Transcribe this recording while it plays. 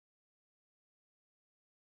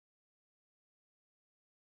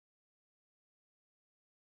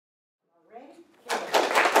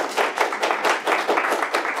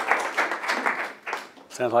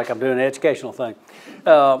Sounds like I'm doing an educational thing.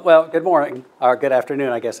 Well, good morning, or good afternoon,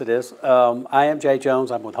 I guess it is. I am Jay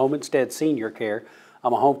Jones. I'm with Home Instead Senior Care.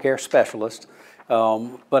 I'm a home care specialist,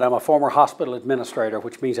 but I'm a former hospital administrator,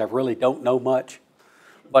 which means I really don't know much.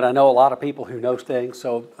 But I know a lot of people who know things,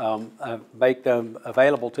 so I make them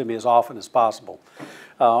available to me as often as possible.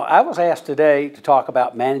 I was asked today to talk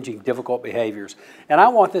about managing difficult behaviors, and I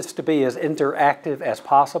want this to be as interactive as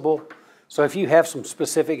possible. So if you have some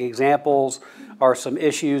specific examples or some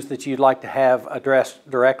issues that you'd like to have addressed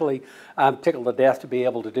directly, I'm tickled to death to be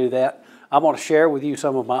able to do that. I want to share with you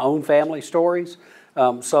some of my own family stories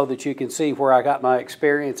so that you can see where I got my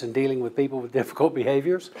experience in dealing with people with difficult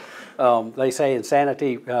behaviors. They say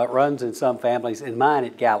insanity runs in some families. In mine,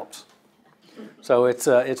 it gallops. So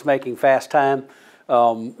it's making fast time.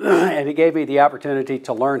 And it gave me the opportunity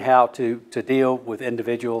to learn how to deal with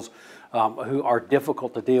individuals who are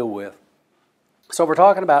difficult to deal with. So we're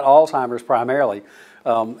talking about Alzheimer's primarily,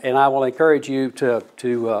 and I will encourage you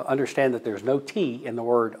to understand that there's no T in the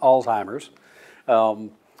word Alzheimer's.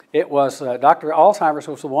 It was Dr. Alzheimer's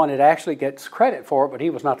was the one that actually gets credit for it, but he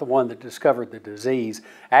was not the one that discovered the disease.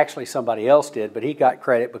 Actually, somebody else did, but he got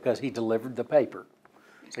credit because he delivered the paper.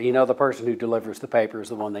 So you know the person who delivers the paper is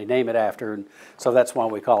the one they name it after, and so that's why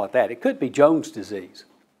we call it that. It could be Jones disease,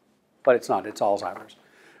 but it's not. It's Alzheimer's.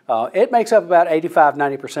 It makes up about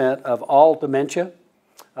 85–90% of all dementia.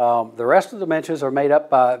 The rest of the dementias are made up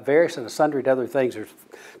by various and sundry other things. There's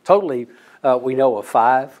totally, we know of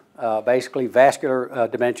 5. Basically, vascular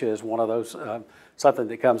dementia is one of those, something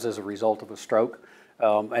that comes as a result of a stroke.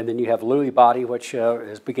 And then you have Lewy body, which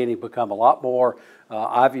is beginning to become a lot more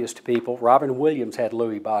obvious to people. Robin Williams had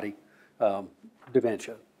Lewy body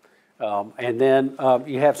dementia. And then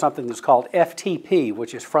you have something that's called FTP,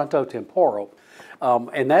 which is frontotemporal.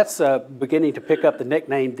 And that's beginning to pick up the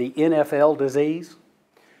nickname the NFL disease.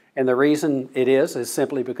 And the reason it is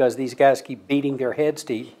simply because these guys keep beating their heads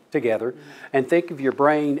together. And think of your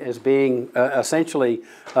brain as being essentially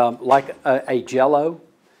like a jello.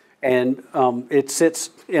 And it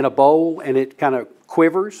sits in a bowl and it kind of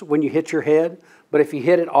quivers when you hit your head. But if you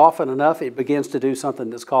hit it often enough, it begins to do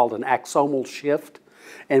something that's called an axonal shift.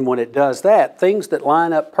 And when it does that, things that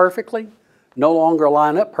line up perfectly no longer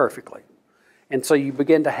line up perfectly. And so you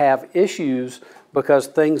begin to have issues because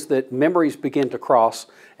memories begin to cross,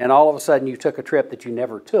 and all of a sudden you took a trip that you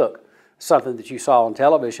never took, something that you saw on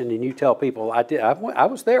television, and you tell people, I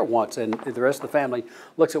was there once, and the rest of the family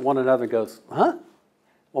looks at one another and goes, huh?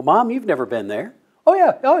 Well, Mom, you've never been there. Oh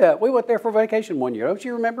yeah, we went there for vacation one year. Don't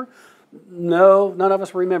you remember? No, none of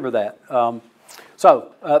us remember that.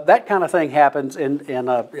 So that kind of thing happens in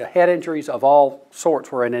head injuries of all sorts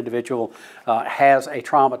where an individual has a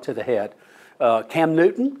trauma to the head. Cam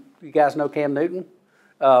Newton, you guys know Cam Newton?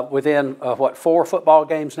 Within, 4 football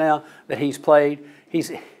games now that he's played,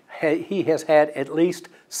 he has had at least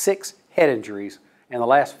 6 head injuries in the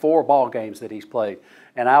last 4 ball games that he's played.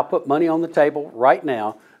 And I'll put money on the table right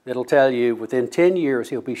now that'll tell you within 10 years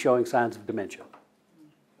he'll be showing signs of dementia.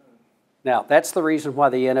 Now, that's the reason why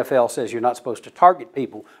the NFL says you're not supposed to target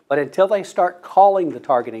people, but until they start calling the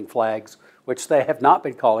targeting flags, which they have not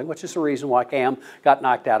been calling, which is the reason why Cam got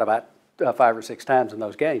knocked out about 5 or 6 times in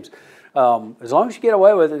those games. As long as you get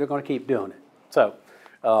away with it, they're going to keep doing it. So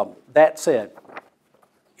that said,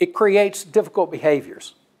 it creates difficult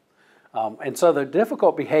behaviors. And so the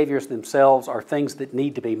difficult behaviors themselves are things that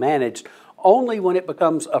need to be managed only when it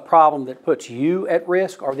becomes a problem that puts you at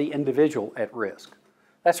risk or the individual at risk.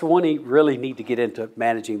 That's when you really need to get into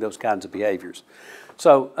managing those kinds of behaviors.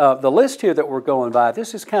 So the list here that we're going by,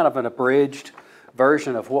 this is kind of an abridged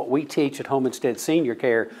version of what we teach at Home Instead Senior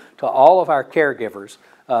Care to all of our caregivers.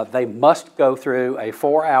 They must go through a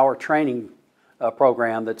 4-hour training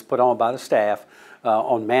program that's put on by the staff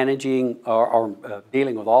on managing or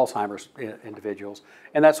dealing with Alzheimer's individuals,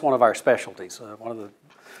 and that's one of our specialties.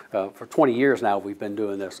 For 20 years now we've been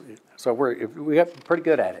doing this, so we got pretty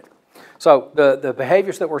good at it. So the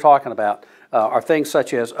behaviors that we're talking about are things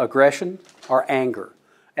such as aggression or anger,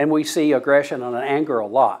 and we see aggression and anger a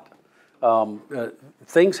lot.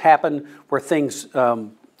 Things happen where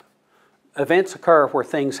events occur where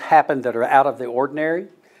things happen that are out of the ordinary.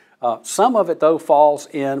 Some of it, though, falls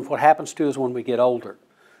in what happens to us when we get older.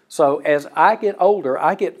 So as I get older,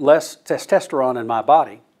 I get less testosterone in my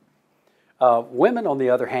body. Women, on the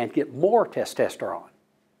other hand, get more testosterone.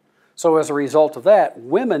 So as a result of that,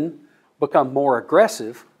 women become more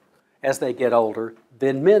aggressive as they get older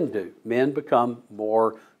than men do. Men become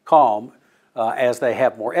more calm as they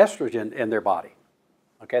have more estrogen in their body.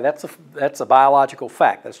 Okay, that's a biological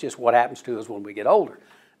fact. That's just what happens to us when we get older.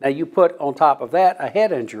 Now you put on top of that a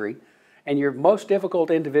head injury, and your most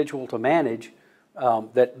difficult individual to manage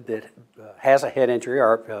that has a head injury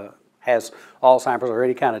or has Alzheimer's or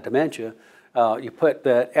any kind of dementia, you put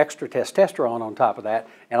the extra testosterone on top of that,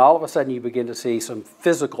 and all of a sudden you begin to see some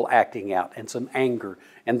physical acting out and some anger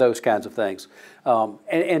and those kinds of things.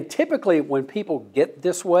 And typically when people get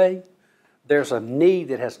this way, there's a need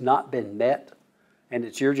that has not been met, and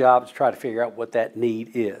it's your job to try to figure out what that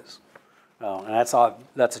need is. And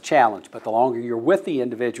that's a challenge, but the longer you're with the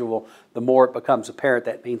individual, the more it becomes apparent.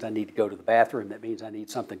 That means I need to go to the bathroom. That means I need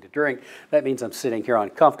something to drink. That means I'm sitting here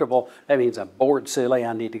uncomfortable. That means I'm bored silly.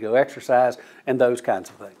 I need to go exercise, and those kinds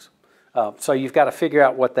of things. So you've got to figure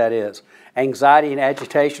out what that is. Anxiety and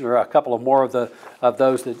agitation are a couple of more of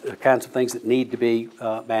those kinds of things that need to be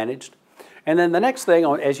managed. And then the next thing,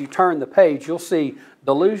 as you turn the page, you'll see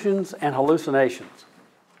delusions and hallucinations.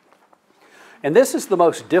 And this is the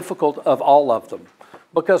most difficult of all of them,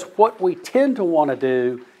 because what we tend to want to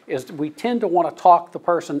do is we tend to want to talk the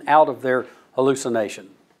person out of their hallucination.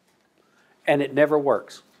 And it never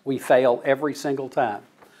works. We fail every single time.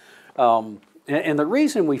 And the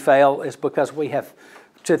reason we fail is because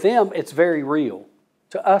to them, it's very real.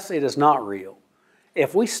 To us, it is not real.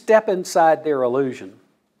 If we step inside their illusion,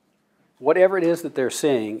 whatever it is that they're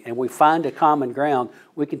seeing, and we find a common ground,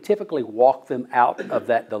 we can typically walk them out of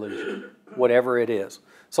that delusion, whatever it is.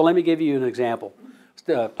 So let me give you an example.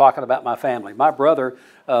 Talking about my family. My brother,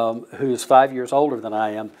 who's 5 years older than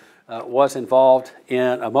I am, was involved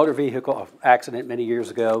in a motor vehicle accident many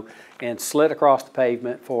years ago and slid across the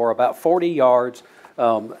pavement for about 40 yards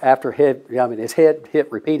after his head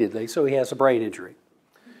hit repeatedly, so he has a brain injury.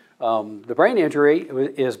 The brain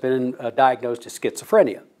injury has been diagnosed as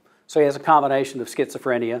schizophrenia. So he has a combination of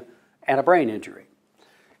schizophrenia and a brain injury.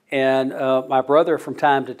 And my brother from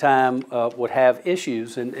time to time would have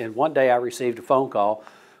issues, and one day I received a phone call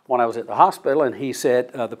when I was at the hospital, and he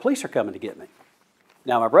said, the police are coming to get me.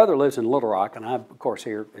 Now, my brother lives in Little Rock, and I'm, of course,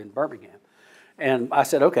 here in Birmingham. And I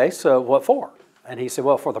said, okay, so what for? And he said,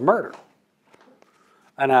 well, for the murder.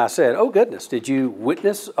 And I said, oh, goodness, did you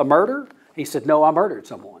witness a murder? He said, no, I murdered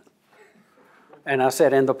someone. And I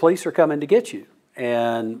said, and the police are coming to get you.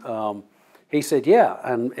 And he said, yeah.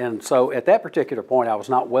 And so at that particular point, I was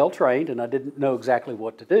not well trained, and I didn't know exactly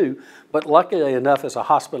what to do. But luckily enough, as a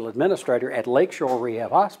hospital administrator at Lakeshore Rehab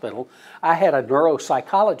Hospital, I had a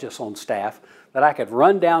neuropsychologist on staff that I could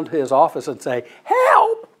run down to his office and say,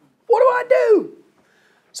 help, what do I do?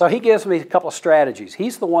 So he gives me a couple of strategies.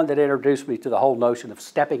 He's the one that introduced me to the whole notion of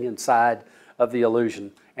stepping inside of the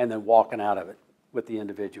illusion and then walking out of it with the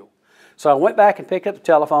individual. So I went back and picked up the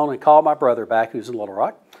telephone and called my brother back, who's in Little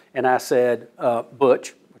Rock, and I said,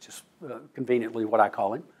 Butch, which is conveniently what I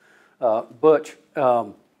call him, Butch,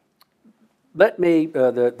 let me,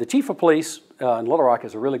 the chief of police in Little Rock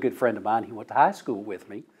is a really good friend of mine. He went to high school with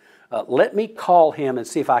me. Let me call him and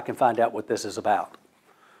see if I can find out what this is about.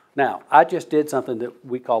 Now, I just did something that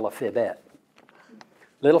we call a fibette.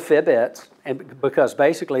 Little fibettes, and because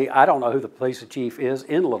basically I don't know who the police chief is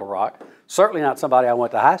in Little Rock, certainly not somebody I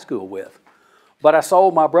went to high school with. But I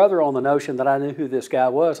sold my brother on the notion that I knew who this guy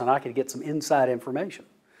was and I could get some inside information.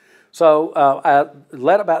 So I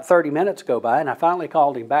let about 30 minutes go by, and I finally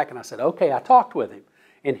called him back and I said, okay, I talked with him.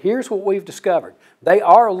 And here's what we've discovered. They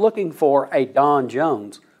are looking for a Don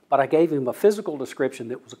Jones, but I gave him a physical description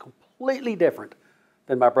that was completely different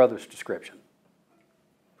than my brother's description.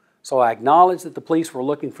 So I acknowledged that the police were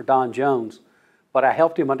looking for Don Jones, but I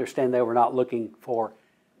helped him understand they were not looking for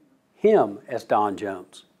him as Don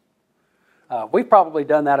Jones. We've probably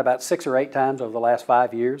done that about 6 or 8 times over the last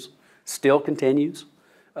 5 years. Still continues.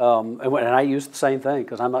 And I use the same thing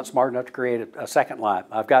because I'm not smart enough to create a second line.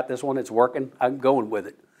 I've got this one, it's working, I'm going with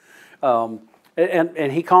it.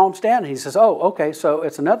 And he calms down and he says, oh, okay, so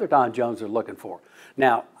it's another Don Jones they're looking for.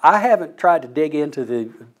 Now, I haven't tried to dig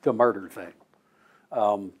into the murder thing.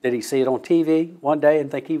 Did he see it on TV one day and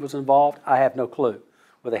think he was involved? I have no clue.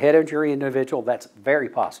 With a head injury individual, that's very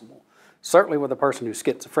possible. Certainly with a person who's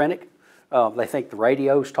schizophrenic, they think the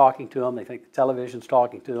radio's talking to them, they think the television's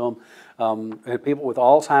talking to them. And people with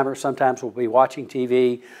Alzheimer's sometimes will be watching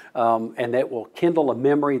TV and that will kindle a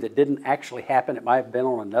memory that didn't actually happen. It might have been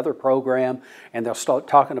on another program, and they'll start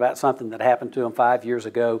talking about something that happened to them 5 years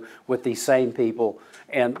ago with these same people.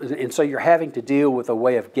 And so you're having to deal with a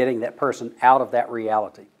way of getting that person out of that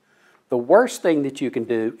reality. The worst thing that you can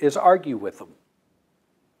do is argue with them.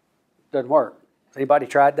 Doesn't work. Has anybody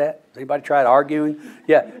tried that? Has anybody tried arguing?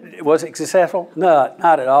 Yeah. Was it successful? No,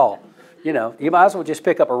 not at all. You know, you might as well just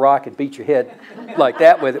pick up a rock and beat your head like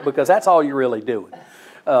that with it, because that's all you're really doing.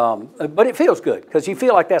 But it feels good because you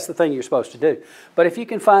feel like that's the thing you're supposed to do. But if you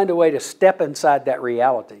can find a way to step inside that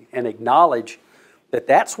reality and acknowledge that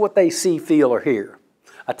that's what they see, feel, or hear.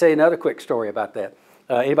 I'll tell you another quick story about that.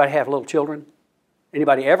 Anybody have little children?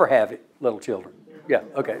 Anybody ever have little children? Yeah,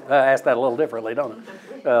 okay. I asked that a little differently, don't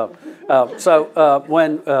I?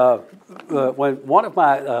 When one of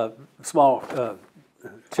my small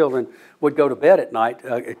children would go to bed at night,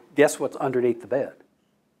 guess what's underneath the bed?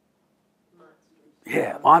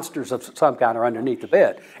 Yeah, monsters of some kind are underneath the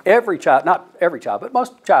bed. Every child, not every child, but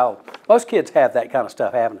most kids have that kind of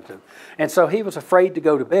stuff happening to them. And so he was afraid to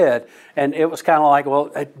go to bed, and it was kind of like,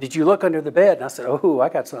 well, did you look under the bed? And I said, oh, I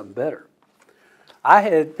got something better. I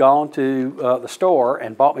had gone to the store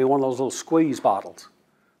and bought me one of those little squeeze bottles,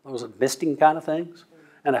 those misting kind of things,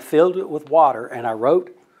 and I filled it with water, and I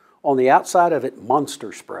wrote on the outside of it,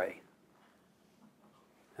 monster spray.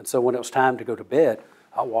 And so when it was time to go to bed,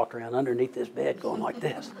 I walked around underneath this bed going like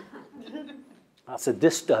this. I said,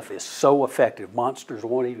 this stuff is so effective, monsters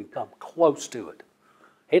won't even come close to it.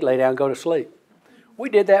 He'd lay down and go to sleep. We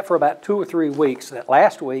did that for about 2 or 3 weeks. That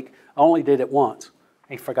last week, I only did it once.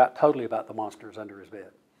 He forgot totally about the monsters under his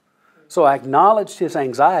bed. So I acknowledged his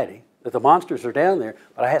anxiety that the monsters are down there,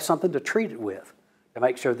 but I have something to treat it with to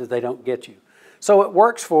make sure that they don't get you. So it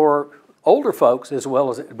works for older folks as well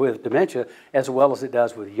as with dementia, as well as it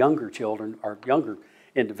does with younger children or younger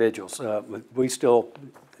individuals. We still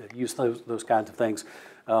use those kinds of things,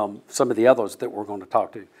 some of the others that we're going to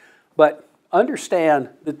talk to. But understand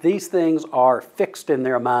that these things are fixed in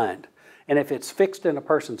their mind. And if it's fixed in a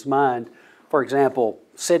person's mind, for example,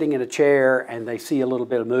 sitting in a chair and they see a little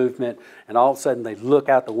bit of movement and all of a sudden they look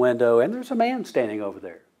out the window and there's a man standing over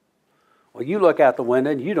there. Well, you look out the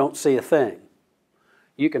window and you don't see a thing.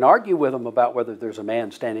 You can argue with them about whether there's a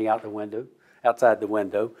man standing outside the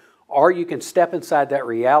window, or you can step inside that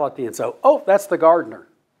reality and say, oh, that's the gardener.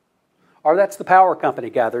 Or that's the power company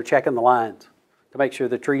guy. They're checking the lines to make sure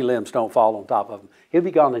the tree limbs don't fall on top of them. He'll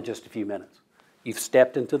be gone in just a few minutes. You've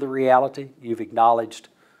stepped into the reality. You've acknowledged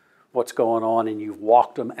what's going on, and you've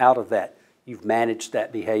walked them out of that. You've managed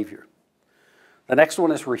that behavior. The next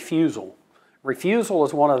one is refusal. Refusal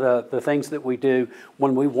is one of the things that we do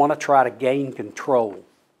when we want to try to gain control.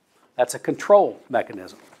 That's a control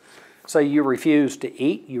mechanism. So you refuse to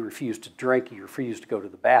eat, you refuse to drink, you refuse to go to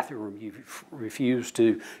the bathroom, you refuse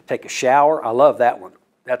to take a shower. I love that one.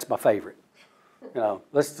 That's my favorite. You know,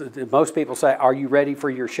 most people say, are you ready for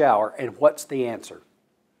your shower? And what's the answer?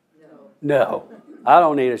 No. I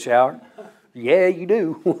don't need a shower. Yeah, you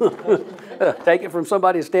do. Take it from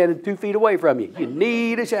somebody standing 2 feet away from you. You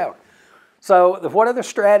need a shower. So what are the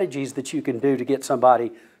strategies that you can do to get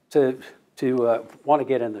somebody to want to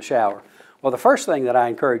get in the shower? Well, the first thing that I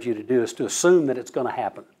encourage you to do is to assume that it's going to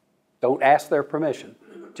happen. Don't ask their permission.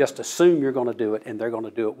 Just assume you're going to do it and they're going to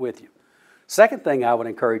do it with you. Second thing I would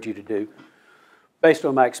encourage you to do, based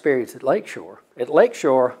on my experience at Lakeshore,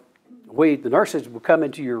 the nurses would come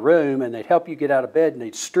into your room and they'd help you get out of bed and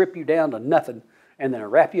they'd strip you down to nothing and then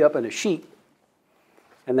wrap you up in a sheet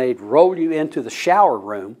and they'd roll you into the shower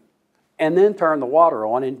room and then turn the water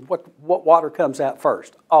on. And what water comes out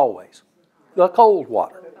first? Always. The cold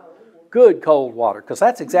water. Good cold water, because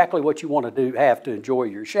that's exactly what you want to have to enjoy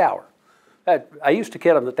your shower. I used to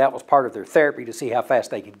kid them that was part of their therapy to see how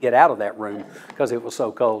fast they could get out of that room because it was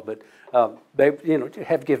so cold. But they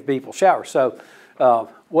have to give people showers. So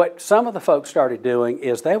what some of the folks started doing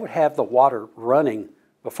is they would have the water running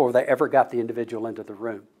before they ever got the individual into the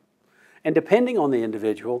room. And depending on the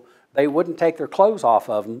individual, they wouldn't take their clothes off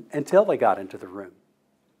of them until they got into the room.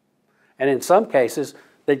 And in some cases,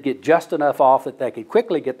 they'd get just enough off that they could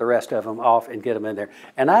quickly get the rest of them off and get them in there.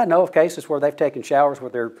 And I know of cases where they've taken showers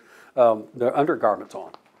with their undergarments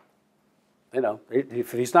on. You know,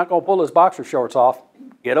 if he's not going to pull his boxer shorts off,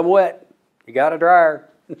 get them wet. You got a dryer.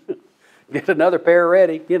 Get another pair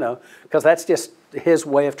ready, you know, because that's just his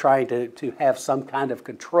way of trying to have some kind of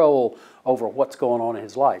control over what's going on in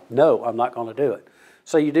his life. No, I'm not going to do it.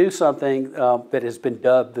 So you do something that has been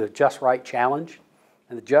dubbed the Just Right Challenge.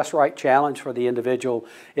 And the Just Right Challenge for the individual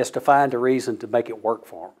is to find a reason to make it work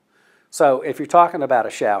for them. So if you're talking about a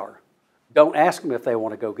shower, don't ask them if they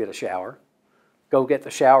want to go get a shower. Go get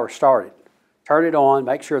the shower started. Turn it on,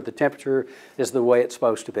 make sure the temperature is the way it's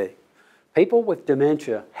supposed to be. People with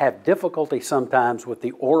dementia have difficulty sometimes with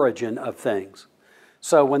the origin of things.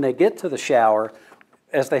 So when they get to the shower,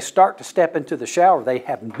 as they start to step into the shower, they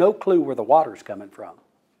have no clue where the water's coming from.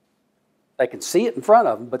 They can see it in front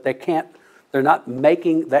of them, but they're not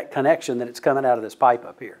making that connection that it's coming out of this pipe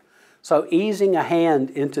up here. So easing a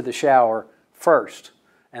hand into the shower first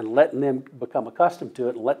and letting them become accustomed to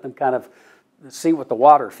it and let them kind of see what the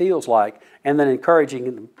water feels like and then encouraging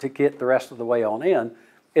them to get the rest of the way on in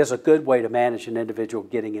is a good way to manage an individual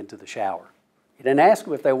getting into the shower. You didn't ask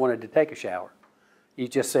them if they wanted to take a shower. You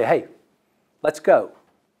just say, hey, let's go.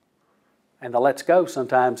 And the let's go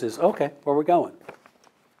sometimes is, okay, where are we going?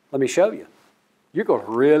 Let me show you. You're going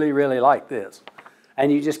to really, really like this.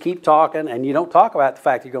 And you just keep talking, and you don't talk about the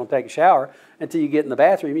fact you're going to take a shower until you get in the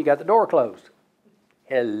bathroom, you got the door closed.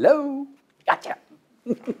 Hello, gotcha.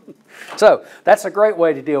 So that's a great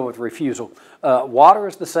way to deal with refusal. Water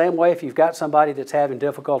is the same way. If you've got somebody that's having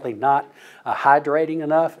difficulty not hydrating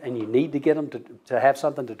enough and you need to get them to have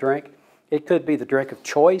something to drink, it could be the drink of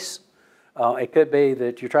choice. It could be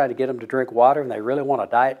that you're trying to get them to drink water and they really want a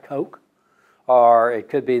Diet Coke. Or it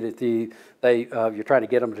could be that you're trying to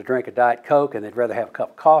get them to drink a Diet Coke and they'd rather have a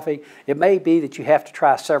cup of coffee. It may be that you have to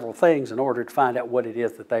try several things in order to find out what it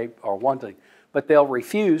is that they are wanting. But they'll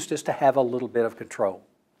refuse just to have a little bit of control.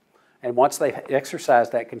 And once they exercise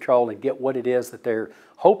that control and get what it is that they're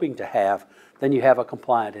hoping to have, then you have a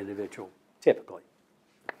compliant individual, typically.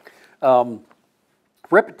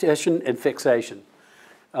 Repetition and fixation.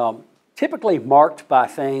 Typically marked by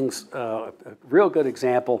things, a real good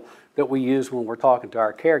example that we use when we're talking to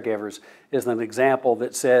our caregivers is an example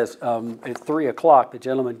that says at 3 o'clock the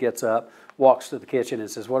gentleman gets up, walks to the kitchen and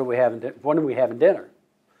says, when are we having dinner?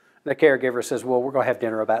 The caregiver says, well, we're going to have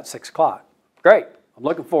dinner about 6 o'clock. Great, I'm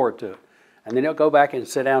looking forward to it. And then he'll go back and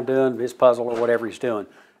sit down doing his puzzle or whatever he's doing.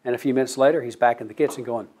 And a few minutes later, he's back in the kitchen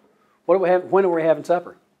going, when are we having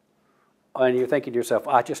supper? And you're thinking to yourself,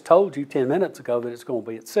 I just told you 10 minutes ago that it's going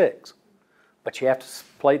to be at 6. But you have to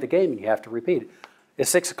play the game and you have to repeat it. Is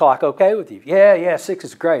 6 o'clock okay with you? Yeah, 6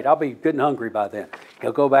 is great. I'll be good and hungry by then.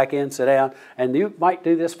 He'll go back in, sit down, and you might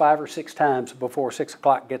do this 5 or 6 times before 6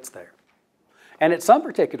 o'clock gets there. And at some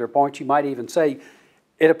particular point, you might even say,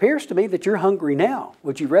 it appears to me that you're hungry now.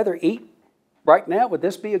 Would you rather eat right now? Would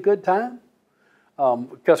this be a good time?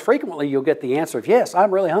 Because frequently you'll get the answer of, yes,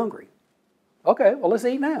 I'm really hungry. Okay, well, let's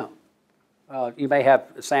eat now. You may have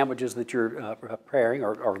sandwiches that you're preparing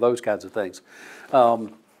or those kinds of things.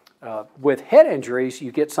 With head injuries,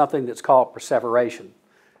 you get something that's called perseveration.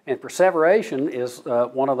 And perseveration is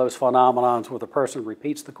one of those phenomenons where the person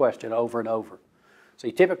repeats the question over and over. So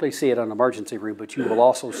you typically see it in an emergency room, but you will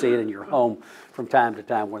also see it in your home from time to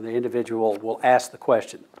time when the individual will ask the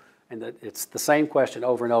question. And it's the same question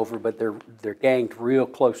over and over, but they're ganged real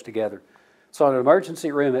close together. So in an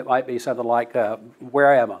emergency room, it might be something like,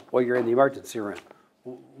 where am I? Well, you're in the emergency room.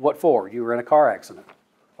 What for? You were in a car accident.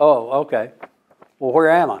 Oh, okay. Well, where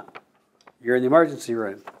am I? You're in the emergency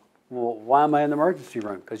room. Well, why am I in the emergency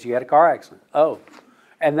room? Because you had a car accident. Oh.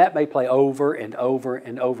 And that may play over and over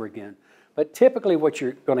and over again. But typically what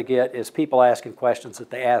you're going to get is people asking questions that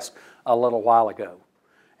they asked a little while ago.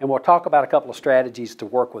 And we'll talk about a couple of strategies to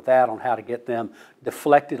work with that on how to get them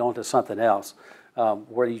deflected onto something else,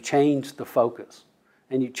 where you change the focus.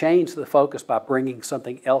 And you change the focus by bringing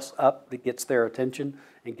something else up that gets their attention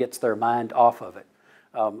and gets their mind off of it.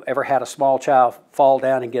 Ever had a small child fall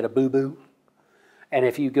down and get a boo-boo? And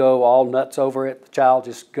if you go all nuts over it, the child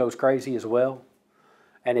just goes crazy as well.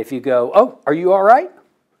 And if you go, oh, are you all right?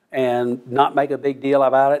 And not make a big deal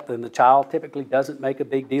about it, then the child typically doesn't make a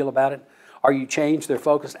big deal about it. Or you change their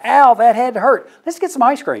focus. Ow, that had to hurt. Let's get some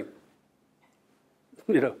ice cream.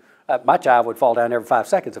 You know, my child would fall down every 5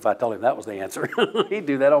 seconds if I told him that was the answer. He'd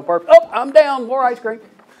do that on purpose. Oh, I'm down, more ice cream.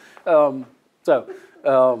 Those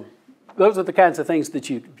are the kinds of things that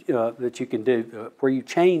you can do where you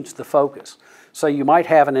change the focus. So you might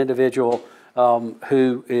have an individual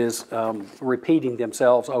who is repeating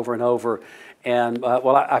themselves over and over. And,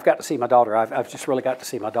 well, I've got to see my daughter. I've just really got to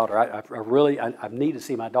see my daughter. I need to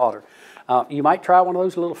see my daughter. You might try one of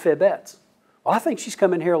those little fibettes. Well, I think she's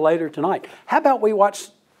coming here later tonight. How about we watch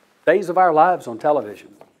Days of Our Lives on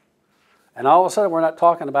television? And all of a sudden, we're not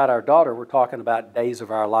talking about our daughter. We're talking about Days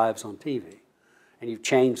of Our Lives on TV. And you've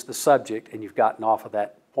changed the subject, and you've gotten off of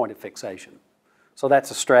that point of fixation. So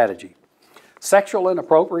that's a strategy. Sexual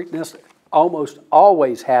inappropriateness almost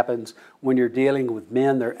always happens when you're dealing with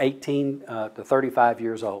men. They're 18 to 35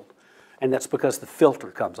 years old. And that's because the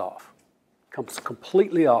filter comes off, comes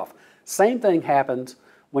completely off. Same thing happens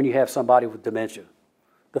when you have somebody with dementia.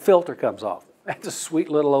 The filter comes off. That's a sweet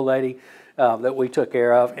little old lady that we took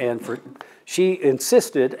care of, and she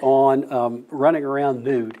insisted on running around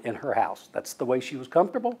nude in her house. That's the way she was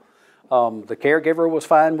comfortable. The caregiver was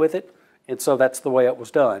fine with it, and so that's the way it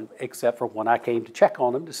was done, except for when I came to check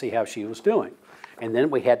on them to see how she was doing. And then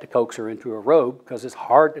we had to coax her into a robe because it's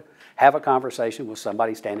hard to have a conversation with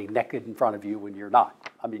somebody standing naked in front of you when you're not.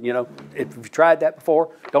 I mean, you know, if you've tried that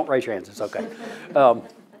before, don't raise your hands, it's okay.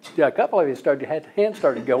 Yeah, a couple of you hands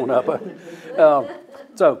started going up.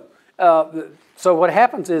 So what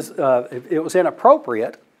happens is it was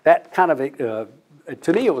inappropriate. That kind of,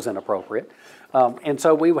 to me it was inappropriate. And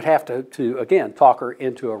so we would have to, again, talk her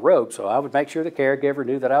into a robe. So I would make sure the caregiver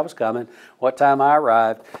knew that I was coming, what time I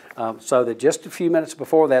arrived, so that just a few minutes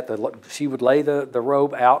before that, she would lay the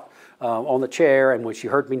robe out on the chair, and when she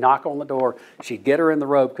heard me knock on the door, she'd get her in the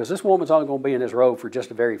robe, because this woman's only going to be in this robe for just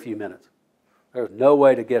a very few minutes. There was no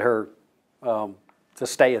way to get her to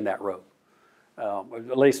stay in that robe,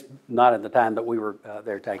 at least not at the time that we were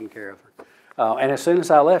there taking care of her. And as soon as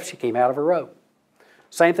I left, she came out of her robe.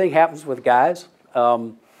 Same thing happens with guys.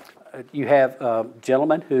 You have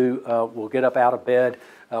gentlemen who will get up out of bed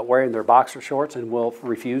wearing their boxer shorts and will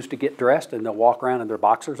refuse to get dressed, and they'll walk around in their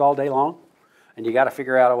boxers all day long. And you got to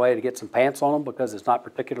figure out a way to get some pants on them, because it's not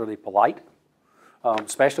particularly polite,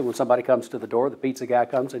 especially when somebody comes to the door. The pizza guy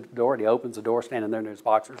comes to the door and he opens the door standing there in his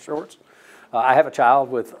boxer shorts. I have a child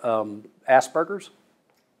with Asperger's,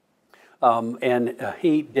 and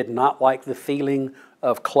he did not like the feeling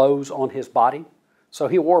of clothes on his body, so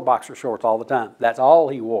he wore boxer shorts all the time. That's all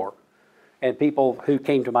he wore. And people who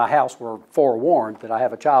came to my house were forewarned that I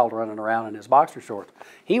have a child running around in his boxer shorts.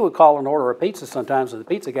 He would call and order a pizza sometimes, and the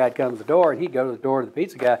pizza guy would come to the door, and he'd go to the door of the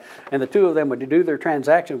pizza guy, and the two of them would do their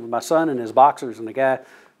transaction with my son in his boxers and the guy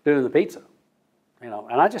doing the pizza. And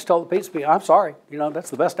I just told the pizza guy, I'm sorry, that's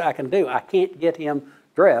the best I can do. I can't get him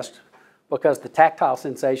dressed because the tactile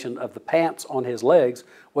sensation of the pants on his legs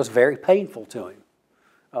was very painful to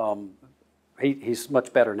him. He's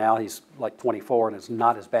much better now. He's like 24, and it's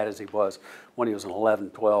not as bad as he was when he was an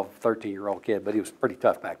 11, 12, 13-year-old kid, but he was pretty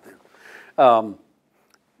tough back then.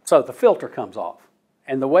 So the filter comes off.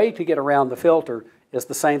 And the way to get around the filter is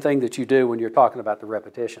the same thing that you do when you're talking about the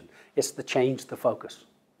repetition. It's to change the focus.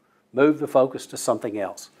 Move the focus to something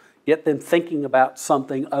else. Get them thinking about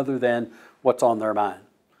something other than what's on their mind.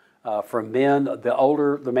 For men, the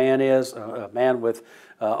older the man is, a man with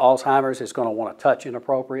Alzheimer's is going to want to touch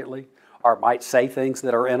inappropriately, or might say things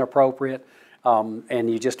that are inappropriate, and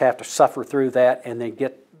you just have to suffer through that and then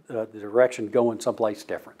get the direction going someplace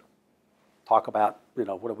different. Talk about,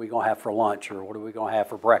 what are we going to have for lunch, or what are we going to have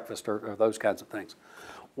for breakfast, or those kinds of things.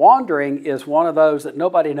 Wandering is one of those that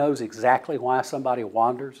nobody knows exactly why somebody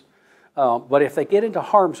wanders, but if they get into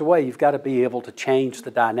harm's way, you've got to be able to change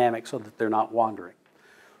the dynamic so that they're not wandering.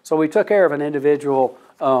 So we took care of an individual,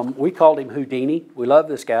 we called him Houdini. We love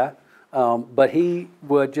this guy. But he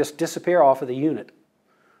would just disappear off of the unit.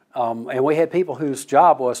 And we had people whose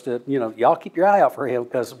job was to, y'all keep your eye out for him,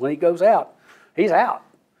 because when he goes out, he's out.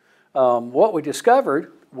 What we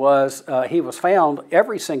discovered was he was found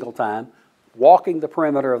every single time walking the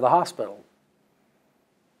perimeter of the hospital.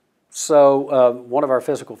 So one of our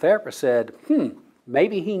physical therapists said,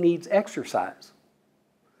 maybe he needs exercise.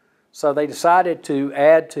 So they decided to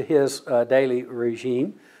add to his daily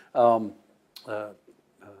regime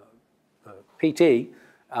PT,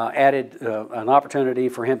 added an opportunity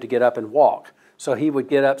for him to get up and walk. So he would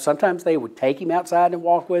get up. Sometimes they would take him outside and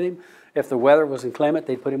walk with him. If the weather was inclement,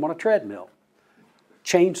 they'd put him on a treadmill.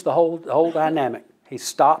 Changed the whole dynamic. He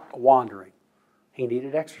stopped wandering. He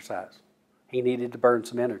needed exercise. He needed to burn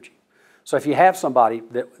some energy. So if you have somebody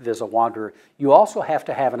that is a wanderer, you also have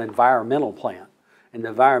to have an environmental plan. And the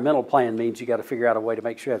environmental plan means you got to figure out a way to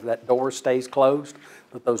make sure that door stays closed,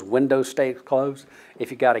 that those windows stay closed.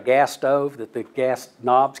 If you got a gas stove, that the gas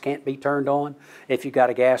knobs can't be turned on. If you got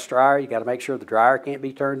a gas dryer, you got to make sure the dryer can't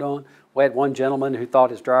be turned on. We had one gentleman who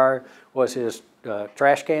thought his dryer was his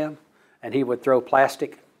trash can, and he would throw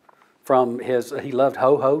plastic from he loved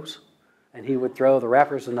ho-hos, and he would throw the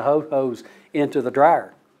wrappers and the ho-hos into the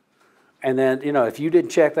dryer. And then, if you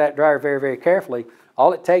didn't check that dryer very, very carefully,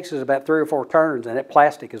 all it takes is about 3 or 4 turns, and that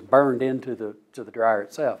plastic is burned into the dryer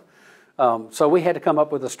itself. So we had to come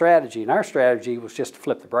up with a strategy, and our strategy was just to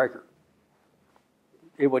flip the breaker.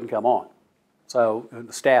 It wouldn't come on. So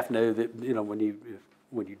the staff knew that when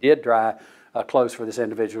you did dry clothes for this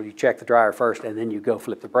individual, you check the dryer first, and then you go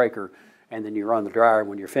flip the breaker, and then you run the dryer. And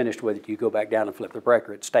when you're finished with it, you go back down and flip the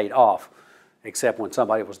breaker. It stayed off, except when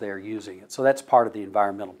somebody was there using it. So that's part of the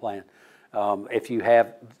environmental plan. If you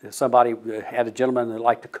have somebody, had a gentleman that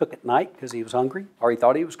liked to cook at night because he was hungry or he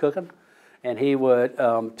thought he was cooking, and he would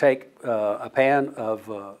take a pan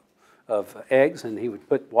of eggs, and he would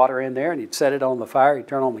put water in there, and he'd set it on the fire, he'd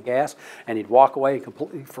turn on the gas, and he'd walk away and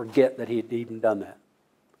completely forget that he had even done that.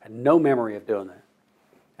 Had no memory of doing that.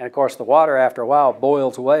 And of course the water after a while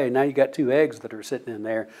boils away, and now you got 2 eggs that are sitting in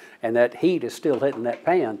there, and that heat is still hitting that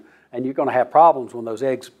pan, and you're going to have problems when those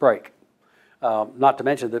eggs break. Not to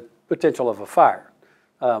mention the potential of a fire.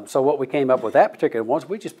 So what we came up with that particular one was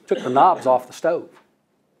we just took the knobs off the stove.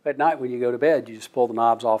 At night when you go to bed, you just pull the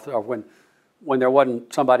knobs off, or when there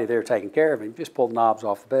wasn't somebody there taking care of him, just pull the knobs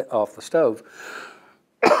off the stove.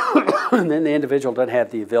 and then the individual doesn't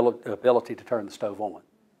have the ability to turn the stove on.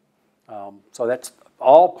 So that's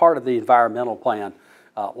all part of the environmental plan,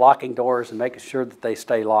 locking doors and making sure that they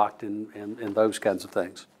stay locked and those kinds of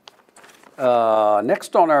things.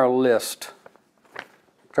 Next on our list,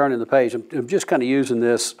 turning the page, I'm just kind of using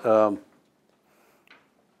this. And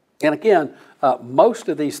again, most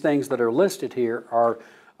of these things that are listed here are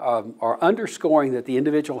underscoring that the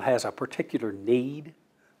individual has a particular need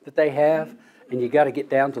that they have, and you got to get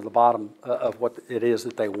down to the bottom of what it is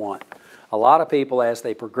that they want. A lot of people, as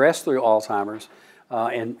they progress through Alzheimer's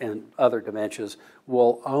and other dementias,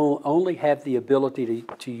 will only have the ability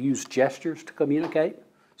to use gestures to communicate,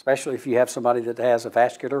 especially if you have somebody that has a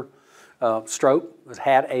vascular stroke, has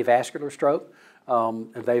had a vascular stroke,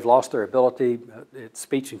 and they've lost their ability at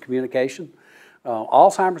speech and communication.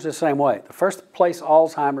 Alzheimer's is the same way. The first place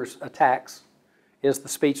Alzheimer's attacks is the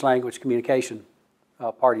speech-language communication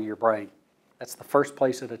part of your brain. That's the first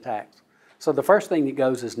place it attacks. So the first thing that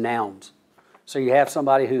goes is nouns. So you have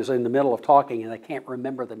somebody who's in the middle of talking and they can't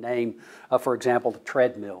remember the name of, for example, the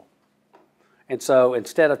treadmill. And so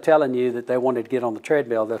instead of telling you that they wanted to get on the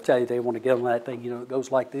treadmill, they'll tell you they want to get on that thing, it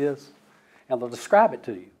goes like this, and they'll describe it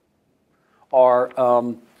to you. Or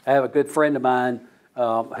I have a good friend of mine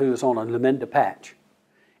who's on a Namenda patch.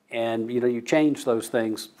 And, you change those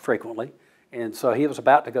things frequently. And so he was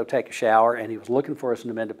about to go take a shower, and he was looking for his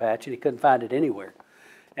Namenda patch, and he couldn't find it anywhere.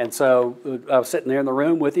 And so I was sitting there in the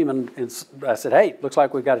room with him, and I said, hey, looks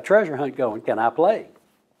like we've got a treasure hunt going. Can I play?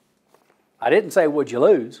 I didn't say, would you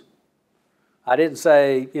lose? I didn't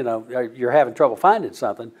say, you're having trouble finding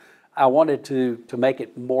something. I wanted to make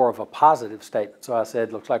it more of a positive statement. So I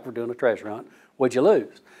said, looks like we're doing a treasure hunt. Would you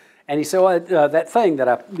lose? And he said, well, that thing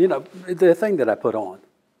that the thing that I put on.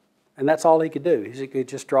 And that's all he could do. He could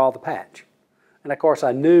just draw the patch. And of course,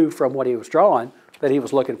 I knew from what he was drawing that he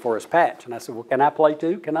was looking for his patch. And I said, well, can I play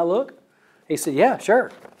too? Can I look? He said, yeah,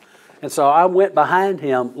 sure. And so I went behind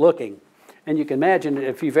him looking. And you can imagine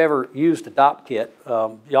if you've ever used a DOP kit,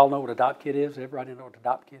 y'all know what a DOP kit is? Everybody know what a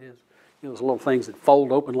DOP kit is? Those little things that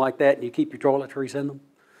fold open like that and you keep your toiletries in them.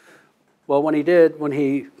 Well, when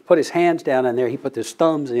he put his hands down in there, he put his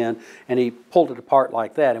thumbs in and he pulled it apart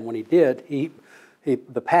like that. And when he did,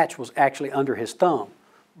 the patch was actually under his thumb.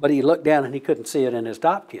 But he looked down and he couldn't see it in his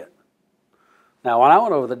DOP kit. Now, when I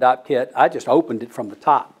went over the DOP kit, I just opened it from the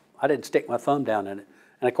top. I didn't stick my thumb down in it.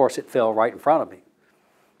 And of course, it fell right in front of me.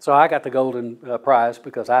 So I got the golden prize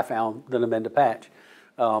because I found the Namenda patch.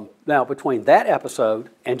 Now, between that episode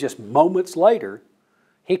and just moments later,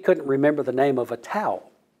 he couldn't remember the name of a towel.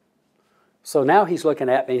 So now he's looking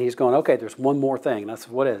at me and he's going, okay, there's one more thing. And I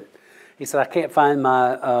said, what is it? He said, I can't find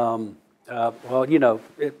my,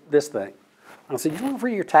 this thing. I said, you looking for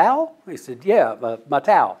your towel? He said, yeah, my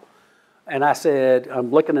towel. And I said, I'm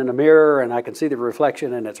looking in the mirror and I can see the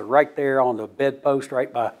reflection and it's right there on the bedpost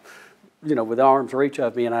right by, with arm's reach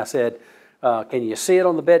of me. And I said, can you see it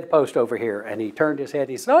on the bedpost over here? And he turned his head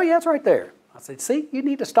and he said, oh yeah, it's right there. I said, see, you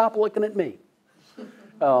need to stop looking at me.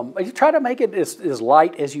 You try to make it as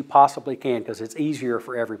light as you possibly can because it's easier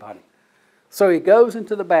for everybody. So he goes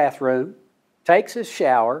into the bathroom, takes his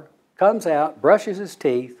shower, comes out, brushes his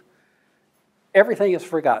teeth. Everything is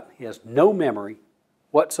forgotten. He has no memory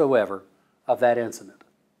whatsoever of that incident.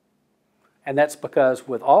 And that's because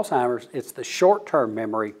with Alzheimer's, it's the short-term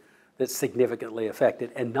memory that's significantly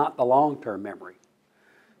affected and not the long-term memory.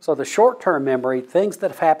 So the short-term memory, things that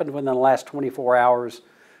have happened within the last 24 hours,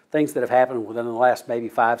 things that have happened within the last maybe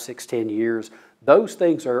 5, 6, 10 years, those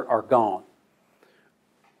things are gone.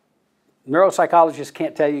 Neuropsychologists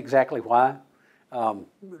can't tell you exactly why.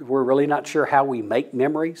 We're really not sure how we make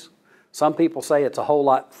memories. Some people say it's a whole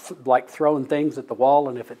lot like throwing things at the wall,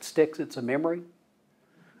 and if it sticks, it's a memory.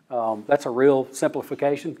 That's a real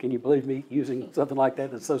simplification. Can you believe me using something like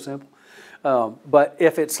that? It's so simple. But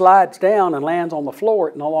if it slides down and lands on the floor,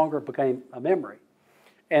 it no longer became a memory.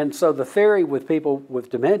 And so the theory with people with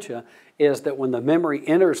dementia is that when the memory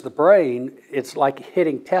enters the brain, it's like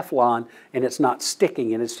hitting Teflon and it's not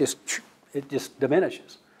sticking and it just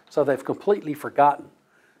diminishes. So they've completely forgotten.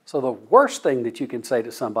 So the worst thing that you can say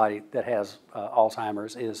to somebody that has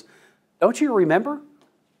Alzheimer's is, don't you remember?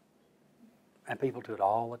 And people do it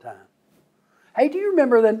all the time. Hey, do you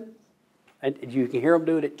remember then? And you can hear them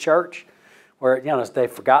do it at church where they've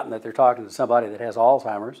forgotten that they're talking to somebody that has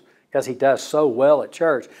Alzheimer's because he does so well at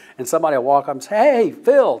church. And somebody will walk up and say, hey,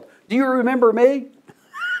 Phil, do you remember me?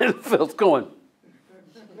 And Phil's going,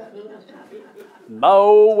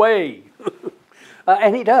 no way.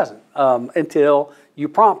 And he doesn't until you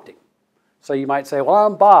prompt him. So you might say, well,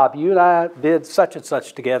 I'm Bob. You and I did such and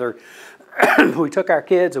such together. We took our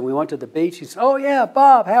kids and we went to the beach. He said, oh, yeah,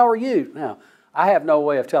 Bob, how are you? Now, I have no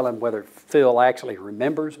way of telling whether Phil actually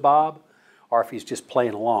remembers Bob or if he's just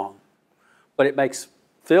playing along. But it makes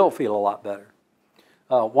Phil feel a lot better.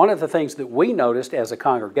 One of the things that we noticed as a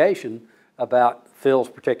congregation about Phil's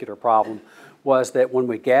particular problem was that when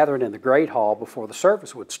we gathered in the great hall before the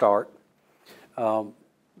service would start,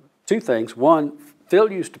 two things. One,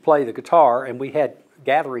 Phil used to play the guitar, and we had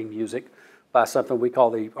gathering music by something we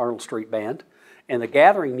call the Arnold Street Band. And the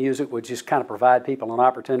gathering music would just kind of provide people an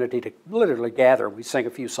opportunity to literally gather. We'd sing a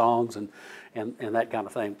few songs and that kind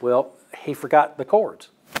of thing. Well, he forgot the chords.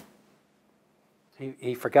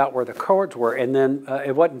 He forgot where the chords were, and then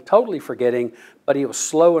it wasn't totally forgetting, but he was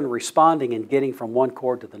slow in responding and getting from one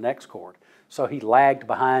chord to the next chord. So he lagged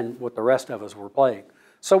behind what the rest of us were playing.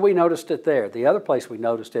 So we noticed it there. The other place we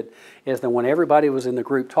noticed it is that when everybody was in the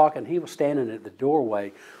group talking, he was standing at the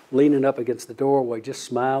doorway, leaning up against the doorway, just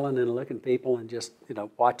smiling and looking at people and just,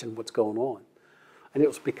 watching what's going on. And it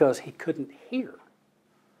was because he couldn't hear.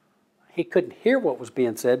 He couldn't hear what was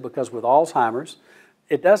being said because with Alzheimer's,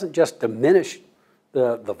 it doesn't just diminish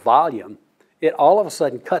the volume, it all of a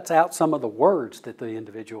sudden cuts out some of the words that the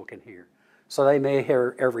individual can hear. So they may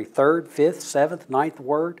hear every third, fifth, seventh, ninth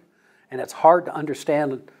word, and it's hard to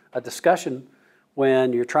understand a discussion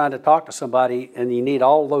when you're trying to talk to somebody and you need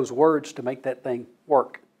all those words to make that thing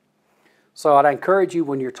work. So I'd encourage you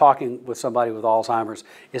when you're talking with somebody with Alzheimer's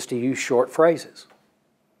is to use short phrases.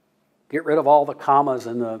 Get rid of all the commas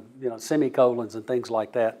and the semicolons and things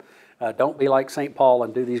like that. Don't be like St. Paul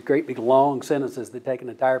and do these great big long sentences that take an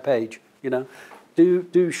entire page.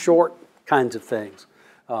 Do short kinds of things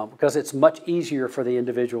because it's much easier for the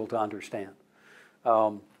individual to understand.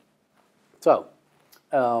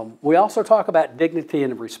 We also talk about dignity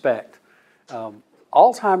and respect.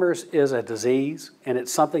 Alzheimer's is a disease, and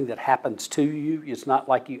it's something that happens to you. It's not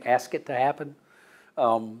like you ask it to happen.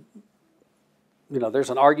 There's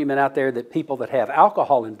an argument out there that people that have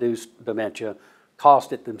alcohol-induced dementia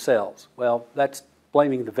caused it themselves. Well, that's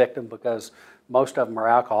blaming the victim because most of them are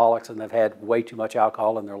alcoholics and they've had way too much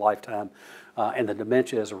alcohol in their lifetime, and the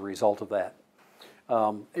dementia is a result of that.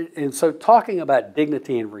 And so talking about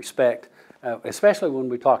dignity and respect, especially when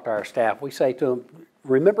we talk to our staff, we say to them,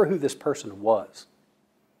 remember who this person was.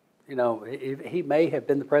 He may have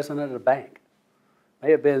been the president of a bank.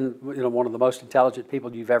 May have been one of the most intelligent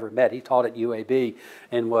people you've ever met. He taught at UAB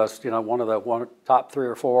and was one of the top 3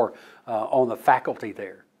 or 4 on the faculty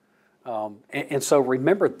there. And so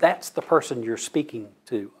remember that's the person you're speaking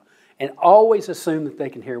to, and always assume that they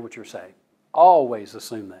can hear what you're saying. Always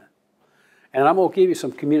assume that. And I'm going to give you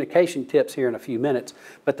some communication tips here in a few minutes.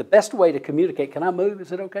 But the best way to communicate, can I move?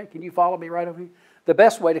 Is it okay? Can you follow me right over here? The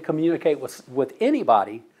best way to communicate with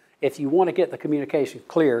anybody, if you want to get the communication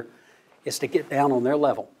clear, is to get down on their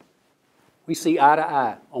level. We see eye to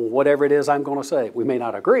eye on whatever it is I'm going to say. We may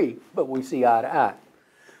not agree, but we see eye to eye.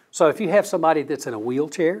 So if you have somebody that's in a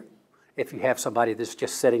wheelchair, if you have somebody that's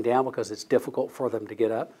just sitting down because it's difficult for them to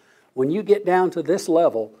get up, when you get down to this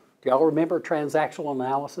level, do y'all remember transactional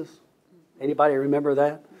analysis? Anybody remember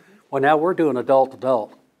that? Well, now we're doing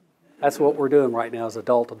adult-adult. That's what we're doing right now is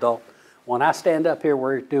adult-adult. When I stand up here,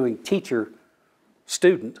 we're doing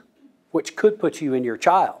teacher-student, which could put you in your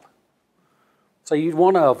child. So you'd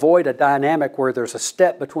want to avoid a dynamic where there's a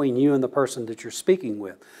step between you and the person that you're speaking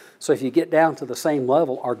with. So if you get down to the same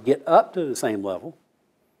level or get up to the same level,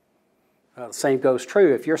 the same goes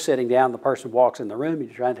true. If you're sitting down, the person walks in the room, and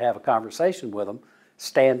you're trying to have a conversation with them,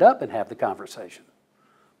 stand up and have the conversation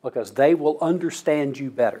because they will understand you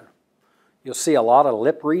better. You'll see a lot of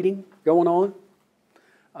lip reading going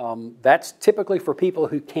on. That's typically for people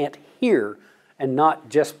who can't hear and not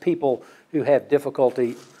just people who have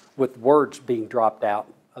difficulty with words being dropped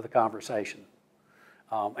out of the conversation.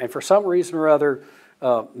 And for some reason or other,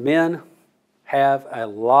 men have a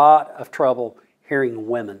lot of trouble hearing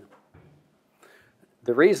women.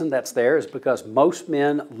 The reason that's there is because most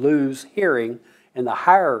men lose hearing in the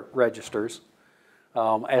higher registers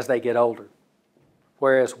as they get older,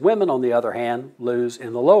 whereas women, on the other hand, lose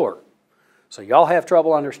in the lower. So y'all have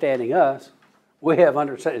trouble understanding us. We have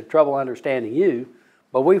trouble understanding you,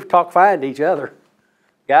 but we talk fine to each other.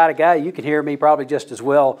 Guy to guy, you can hear me probably just as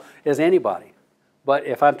well as anybody. But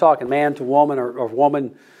if I'm talking man to woman or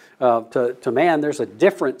woman to man, there's a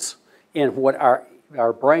difference in what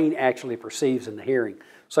our brain actually perceives in the hearing.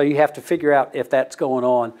 So you have to figure out if that's going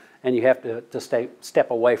on, and you have to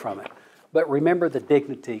step away from it. But remember the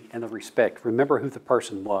dignity and the respect. Remember who the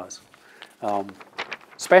person was.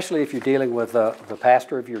 Especially if you're dealing with the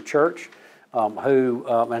pastor of your church, who,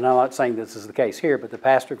 and I'm not saying this is the case here, but the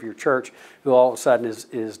pastor of your church who all of a sudden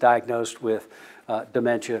is diagnosed with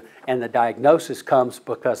dementia, and the diagnosis comes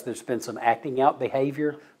because there's been some acting out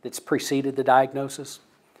behavior that's preceded the diagnosis.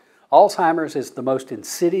 Alzheimer's is the most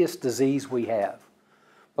insidious disease we have,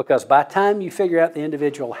 because by the time you figure out the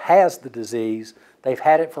individual has the disease, they've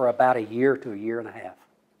had it for about a year to a year and a half.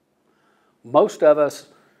 Most of us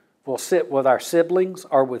will sit with our siblings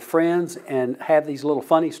or with friends and have these little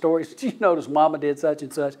funny stories. Did you notice Mama did such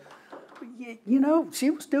and such? You know, she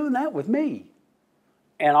was doing that with me.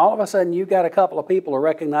 And all of a sudden, you got a couple of people are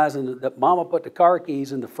recognizing that Mama put the car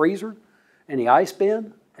keys in the freezer and the ice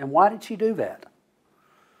bin. And why did she do that?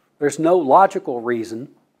 There's no logical reason.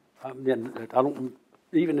 I don't,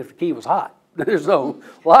 even if the key was hot, there's no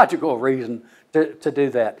logical reason to do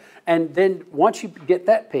that. And then once you get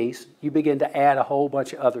that piece, you begin to add a whole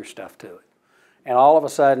bunch of other stuff to it. And all of a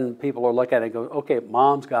sudden, people are looking at it and go, okay,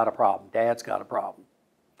 Mom's got a problem, Dad's got a problem.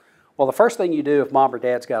 Well, the first thing you do if Mom or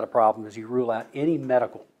Dad's got a problem is you rule out any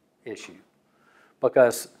medical issue,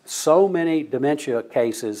 because so many dementia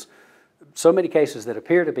cases, so many cases that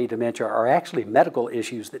appear to be dementia are actually medical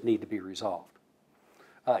issues that need to be resolved.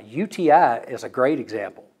 UTI is a great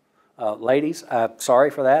example. Ladies, I'm sorry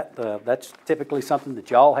for that. That's typically something that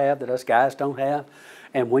y'all have that us guys don't have.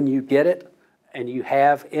 And when you get it and you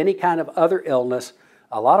have any kind of other illness,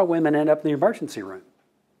 a lot of women end up in the emergency room,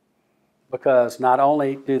 because not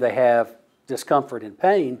only do they have discomfort and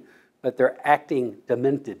pain, but they're acting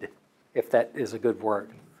demented, if that is a good word.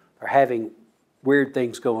 They're having weird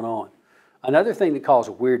things going on. Another thing that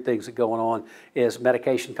causes weird things that going on is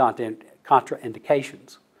medication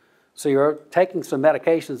contraindications. So you're taking some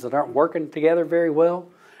medications that aren't working together very well,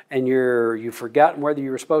 and you've forgotten whether you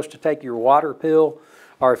were supposed to take your water pill,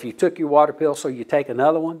 or if you took your water pill, so you take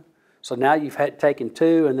another one. So now you've taken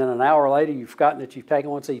two, and then an hour later you've forgotten that you've taken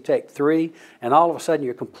one, so you take three, and all of a sudden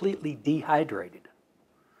you're completely dehydrated.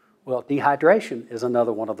 Well, dehydration is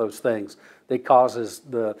another one of those things that causes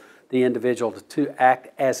the individual to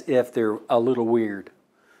act as if they're a little weird.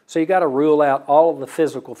 So you got to rule out all of the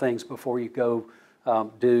physical things before you go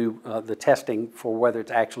do the testing for whether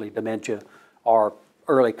it's actually dementia or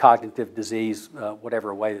early cognitive disease,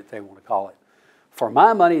 whatever way that they want to call it. For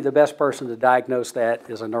my money, the best person to diagnose that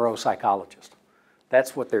is a neuropsychologist.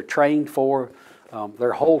 That's what they're trained for.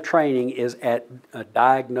 Their whole training is at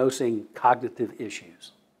diagnosing cognitive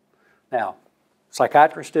issues. Now,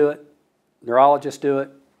 psychiatrists do it, neurologists do it,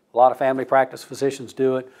 a lot of family practice physicians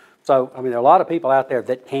do it. So, I mean, there are a lot of people out there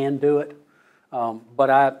that can do it, but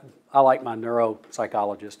I like my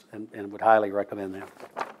neuropsychologist and would highly recommend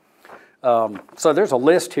them. So there's a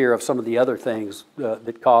list here of some of the other things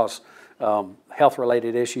that cause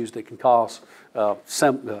health-related issues that can cause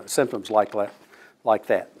symptoms like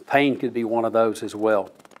that. Pain could be one of those as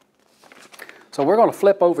well. So we're going to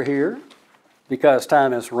flip over here, because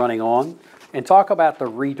time is running on, and talk about the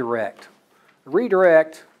redirect.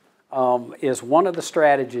 Redirect is one of the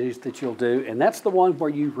strategies that you'll do, and that's the one where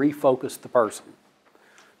you refocus the person.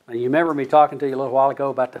 Now, you remember me talking to you a little while ago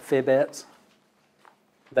about the fibettes?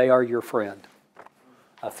 They are your friend.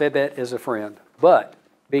 A fibette is a friend. But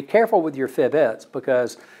be careful with your fibettes,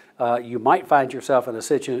 because you might find yourself in a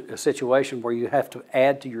situation where you have to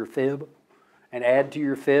add to your fib and add to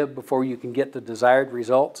your fib before you can get the desired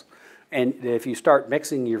results. And if you start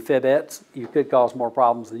mixing your fibettes, you could cause more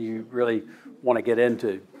problems than you really want to get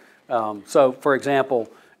into. So, for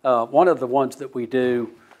example, one of the ones that we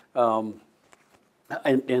do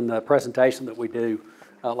in the presentation that we do,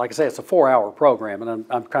 like I say, it's a 4-hour program, and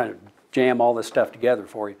I'm trying to jam all this stuff together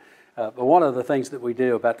for you. But one of the things that we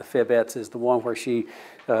do about the fibettes is the one where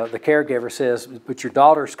the caregiver says, but your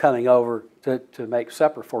daughter's coming over to make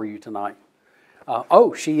supper for you tonight.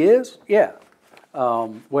 Oh, she is? Yeah.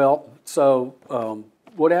 Well, so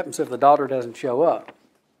what happens if the daughter doesn't show up?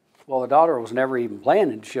 Well, the daughter was never even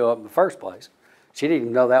planning to show up in the first place. She didn't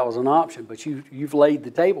even know that was an option, but you've laid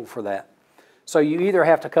the table for that. So you either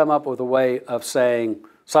have to come up with a way of saying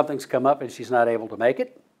something's come up and she's not able to make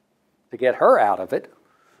it, to get her out of it,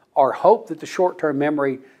 or hope that the short-term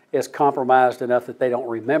memory is compromised enough that they don't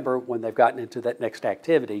remember when they've gotten into that next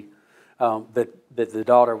activity that the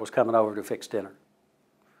daughter was coming over to fix dinner.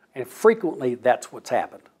 And frequently, that's what's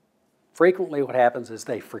happened. Frequently, what happens is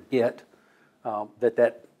they forget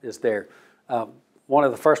that is there. One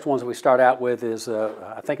of the first ones we start out with is,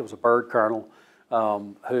 I think it was a bird colonel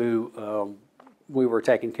who we were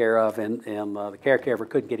taking care of, and the caregiver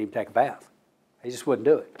couldn't get him to take a bath. He just wouldn't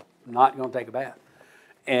do it. Not going to take a bath.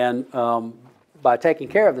 And by taking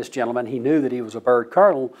care of this gentleman, he knew that he was a bird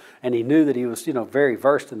colonel, and he knew that he was, very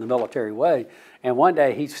versed in the military way. And one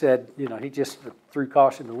day he said, he just threw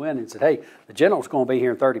caution to the wind and said, hey, the general's going to be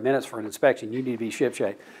here in 30 minutes for an inspection. You need to be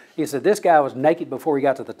shipshape. He said, this guy was naked before he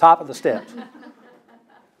got to the top of the steps.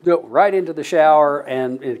 right into the shower,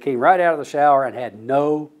 and it came right out of the shower and had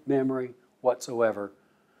no memory whatsoever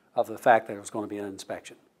of the fact that it was going to be an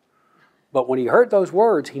inspection. But when he heard those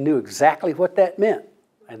words, he knew exactly what that meant.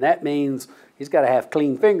 And that means he's got to have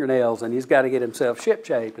clean fingernails, and he's got to get himself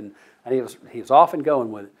shipshape, and he was off and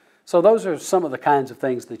going with it. So those are some of the kinds of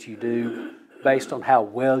things that you do based on how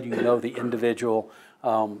well you know the individual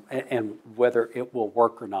and whether it will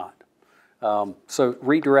work or not. So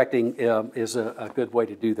redirecting is a good way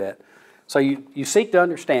to do that. So you seek to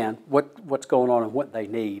understand what's going on and what they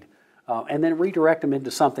need, and then redirect them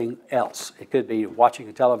into something else. It could be watching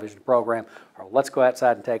a television program, or let's go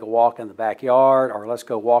outside and take a walk in the backyard, or let's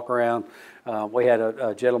go walk around. We had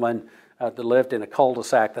a gentleman that lived in a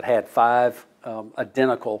cul-de-sac that had 5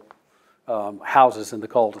 identical houses in the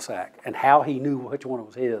cul-de-sac, and how he knew which one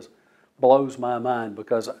was his blows my mind,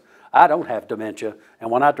 because I don't have dementia,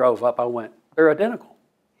 and when I drove up, I went, they're identical.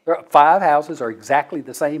 5 houses are exactly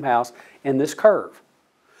the same house in this curve.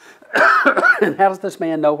 And how does this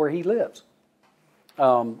man know where he lives?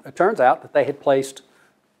 It turns out that they had placed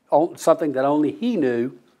something that only he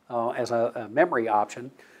knew as a memory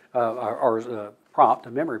option, or as a prompt,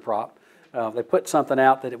 a memory prompt. They put something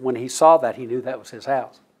out that when he saw that, he knew that was his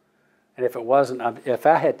house. And if it wasn't, if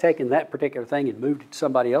I had taken that particular thing and moved it to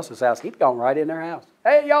somebody else's house, he'd gone right in their house.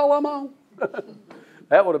 Hey, y'all, I'm on.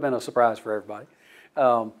 That would have been a surprise for everybody.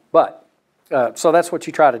 So that's what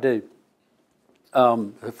you try to do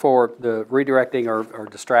for the redirecting or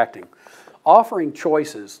distracting. Offering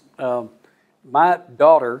choices. My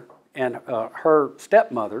daughter and her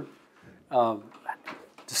stepmother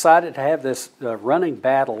decided to have this running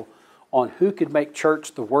battle on who could make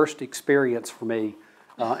church the worst experience for me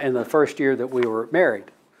in the first year that we were married.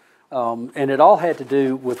 And it all had to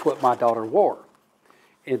do with what my daughter wore.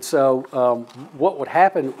 And so what would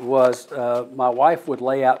happen was my wife would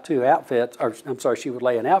lay out 2 outfits, or I'm sorry, she would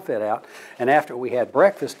lay an outfit out, and after we had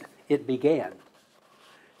breakfast, it began.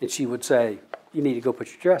 And she would say, you need to go put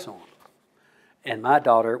your dress on. And my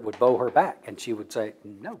daughter would bow her back, and she would say,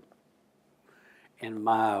 no. And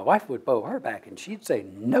my wife would bow her back, and she'd say,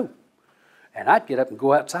 no. And I'd get up and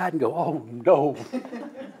go outside and go, oh, no.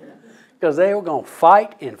 Because they were going to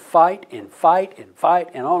fight and fight and fight and fight.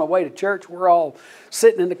 And on the way to church, we're all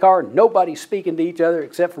sitting in the car. Nobody's speaking to each other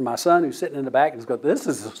except for my son, who's sitting in the back and goes, this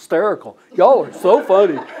is hysterical. Y'all are so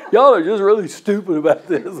funny. Y'all are just really stupid about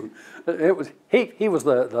this. He was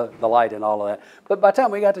the light in all of that. But by the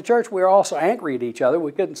time we got to church, we were all so angry at each other,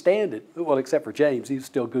 we couldn't stand it. Well, except for James. He was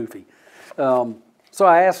still goofy. So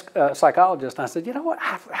I asked a psychologist, and I said, you know what,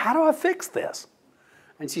 how do I fix this?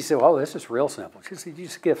 And she said, well, this is real simple. She said, you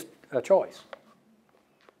just give a choice.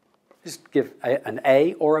 Just give an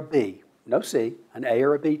A or a B, no C, an A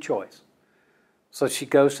or a B choice. So she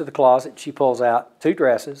goes to the closet, she pulls out 2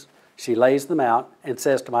 dresses, she lays them out, and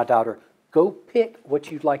says to my daughter, go pick what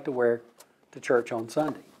you'd like to wear to church on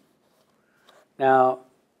Sunday. Now,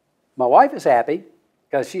 my wife is happy,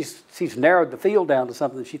 because she's narrowed the field down to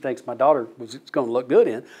something that she thinks my daughter was going to look good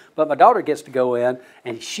in. But my daughter gets to go in,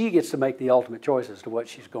 and she gets to make the ultimate choice as to what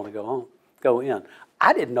she's going to go in.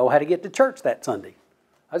 I didn't know how to get to church that Sunday.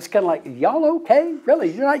 I was kind of like, y'all okay?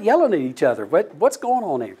 Really? You're not yelling at each other. What's going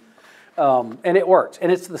on here? And it works.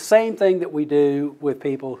 And it's the same thing that we do with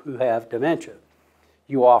people who have dementia.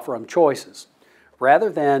 You offer them choices. Rather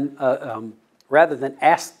than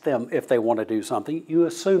ask them if they want to do something, you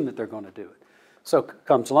assume that they're going to do it. So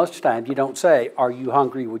comes lunchtime, you don't say, are you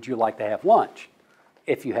hungry, would you like to have lunch?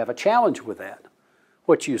 If you have a challenge with that.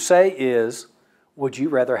 What you say is, would you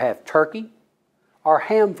rather have turkey or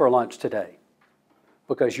ham for lunch today?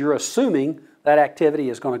 Because you're assuming that activity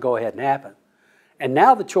is going to go ahead and happen. And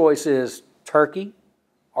now the choice is turkey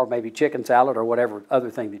or maybe chicken salad or whatever other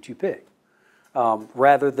thing that you pick.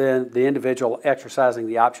 Rather than the individual exercising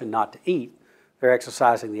the option not to eat, they're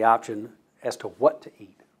exercising the option as to what to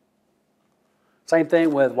eat. Same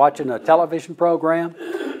thing with watching a television program.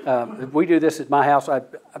 We do this at my house. I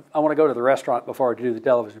want to go to the restaurant before I do the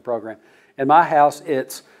television program. In my house,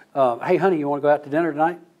 it's, hey, honey, you want to go out to dinner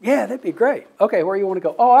tonight? Yeah, that'd be great. Okay, where do you want to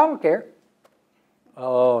go? Oh, I don't care.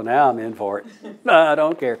 Oh, now I'm in for it. No, I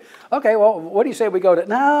don't care. Okay, well, what do you say we go to?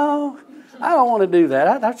 No, I don't want to do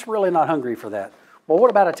that. That's really not hungry for that. Well, what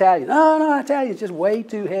about Italian? No, Italian's just way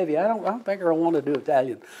too heavy. I don't think I want to do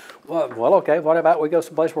Italian. Well, okay, what about we go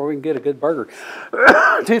someplace where we can get a good burger?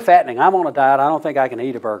 Too fattening. I'm on a diet. I don't think I can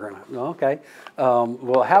eat a burger. Okay.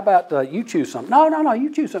 Well, how about you choose something? No,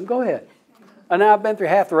 you choose something. Go ahead. And now I've been through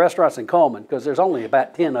half the restaurants in Coleman because there's only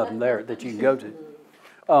about 10 of them there that you can go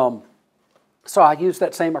to. So I use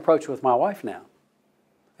that same approach with my wife now.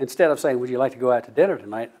 Instead of saying, would you like to go out to dinner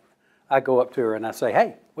tonight? I go up to her and I say,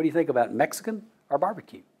 hey, what do you think about Mexican or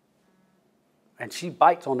barbecue? And she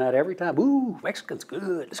bites on that every time. Ooh, Mexican's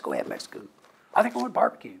good. Let's go have Mexican. I think I want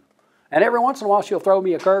barbecue. And every once in a while, she'll throw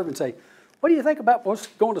me a curve and say, what do you think about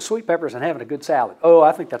going to Sweet Peppers and having a good salad? Oh,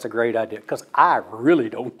 I think that's a great idea, because I really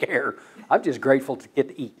don't care. I'm just grateful to get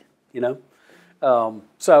to eat, you know?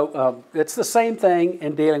 It's the same thing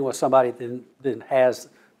in dealing with somebody that has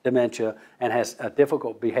dementia and has a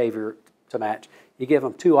difficult behavior to match. You give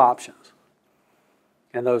them two options.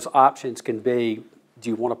 And those options can be, do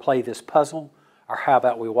you want to play this puzzle, or how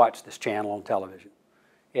about we watch this channel on television?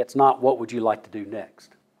 It's not, what would you like to do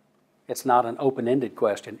next? It's not an open-ended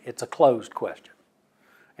question. It's a closed question.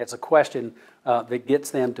 It's a question that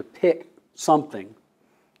gets them to pick something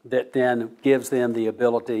that then gives them the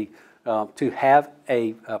ability to have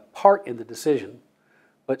a part in the decision,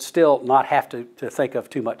 but still not have to think of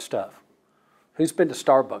too much stuff. Who's been to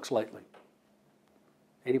Starbucks lately?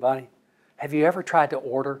 Anybody? Have you ever tried to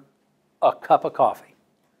order a cup of coffee?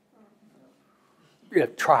 Yeah,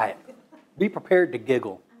 try it. Be prepared to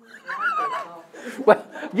giggle. Well,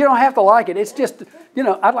 you don't have to like it. It's just, you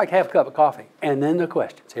know, I'd like to have a cup of coffee. And then the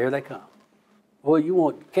questions, here they come. Well, you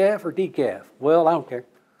want calf or decaf? Well, I don't care.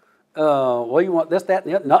 Well, you want this, that,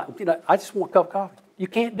 and the other? No, you know, I just want a cup of coffee. You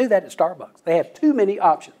can't do that at Starbucks. They have too many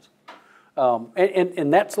options.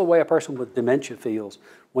 And that's the way a person with dementia feels.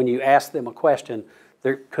 When you ask them a question,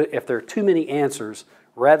 if there are too many answers,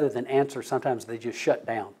 rather than answer, sometimes they just shut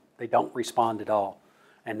down. They don't respond at all.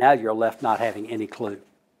 And now you're left not having any clue.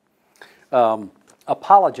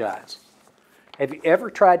 Apologize. Have you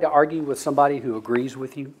ever tried to argue with somebody who agrees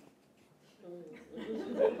with you?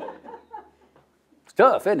 It's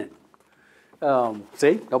tough, isn't it?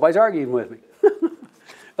 See, nobody's arguing with me.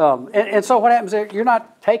 And so what happens there, you're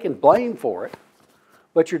not taking blame for it,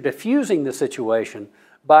 but you're diffusing the situation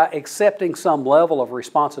by accepting some level of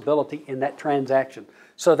responsibility in that transaction.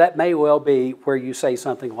 So that may well be where you say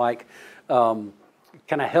something like,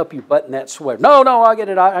 can I help you button that sweater? No, I'll get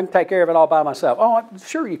it. I can take care of it all by myself. Oh,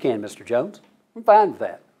 sure you can, Mr. Jones. I'm fine with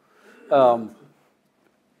that.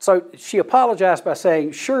 So she apologized by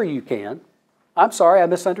saying, sure you can. I'm sorry, I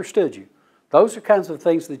misunderstood you. Those are kinds of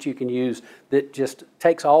things that you can use that just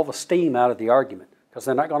takes all the steam out of the argument, because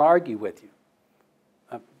they're not going to argue with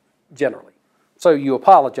you, generally. So you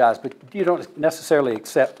apologize, but you don't necessarily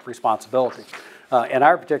accept responsibility. In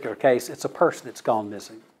our particular case, it's a purse that's gone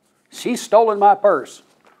missing. She's stolen my purse.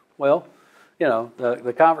 Well, you know,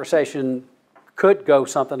 the conversation could go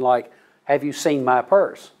something like, have you seen my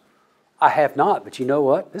purse? I have not, but you know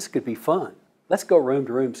what? This could be fun. Let's go room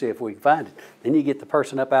to room, see if we can find it. Then you get the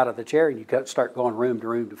person up out of the chair and you start going room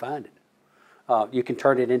to find it. You can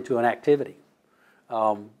turn it into an activity.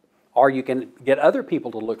 Or you can get other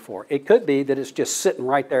people to look for it. It could be that it's just sitting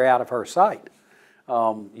right there out of her sight.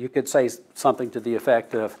 You could say something to the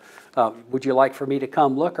effect of, would you like for me to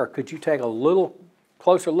come look, or could you take a little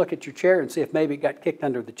closer look at your chair and see if maybe it got kicked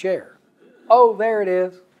under the chair? Oh, there it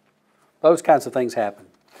is. Those kinds of things happen.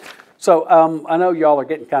 So I know y'all are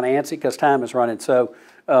getting kind of antsy because time is running. So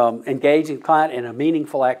engaging the client in a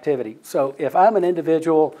meaningful activity. So if I'm an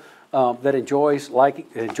individual that enjoys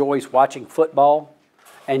watching football,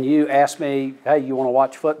 and you ask me, hey, you want to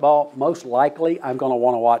watch football? Most likely I'm going to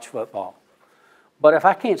want to watch football. But if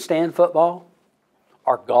I can't stand football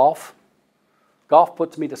or golf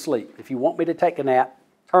puts me to sleep. If you want me to take a nap,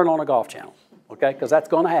 turn on a golf channel, okay? Because that's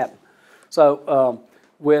going to happen. So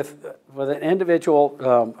with an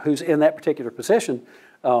individual who's in that particular position,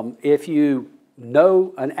 if you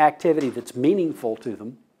know an activity that's meaningful to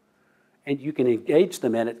them and you can engage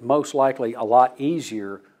them in it, most likely a lot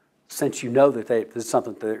easier, since you know that it's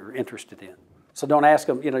something that they're interested in. So don't ask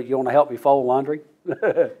them, you know, you want to help me fold laundry?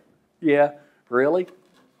 Yeah, really?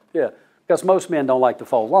 Yeah, because most men don't like to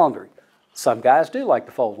fold laundry. Some guys do like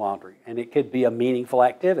to fold laundry, and it could be a meaningful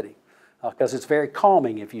activity because it's very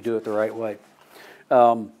calming if you do it the right way.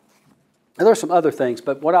 And there's some other things,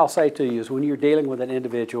 but what I'll say to you is when you're dealing with an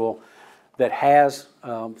individual that has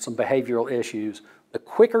some behavioral issues, the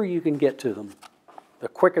quicker you can get to them, the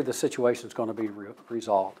quicker the situation is going to be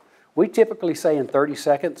resolved. We typically say in 30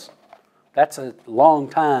 seconds. That's a long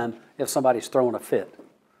time if somebody's throwing a fit.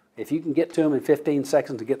 If you can get to them in 15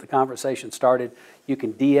 seconds to get the conversation started, you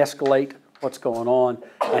can de-escalate what's going on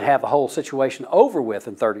and have the whole situation over with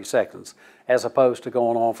in 30 seconds, as opposed to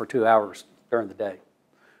going on for 2 hours during the day.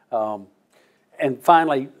 And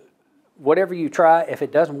finally, whatever you try, if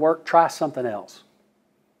it doesn't work, try something else.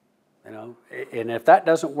 You know, and if that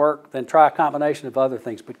doesn't work, then try a combination of other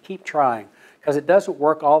things, but keep trying, because it doesn't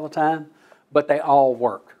work all the time, but they all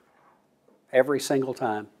work. Every single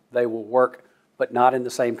time they will work, but not in the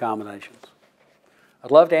same combinations. I'd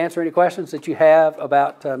love to answer any questions that you have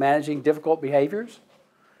about managing difficult behaviors.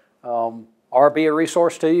 or be a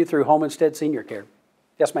resource to you through Home Instead Senior Care.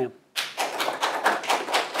 Yes, ma'am.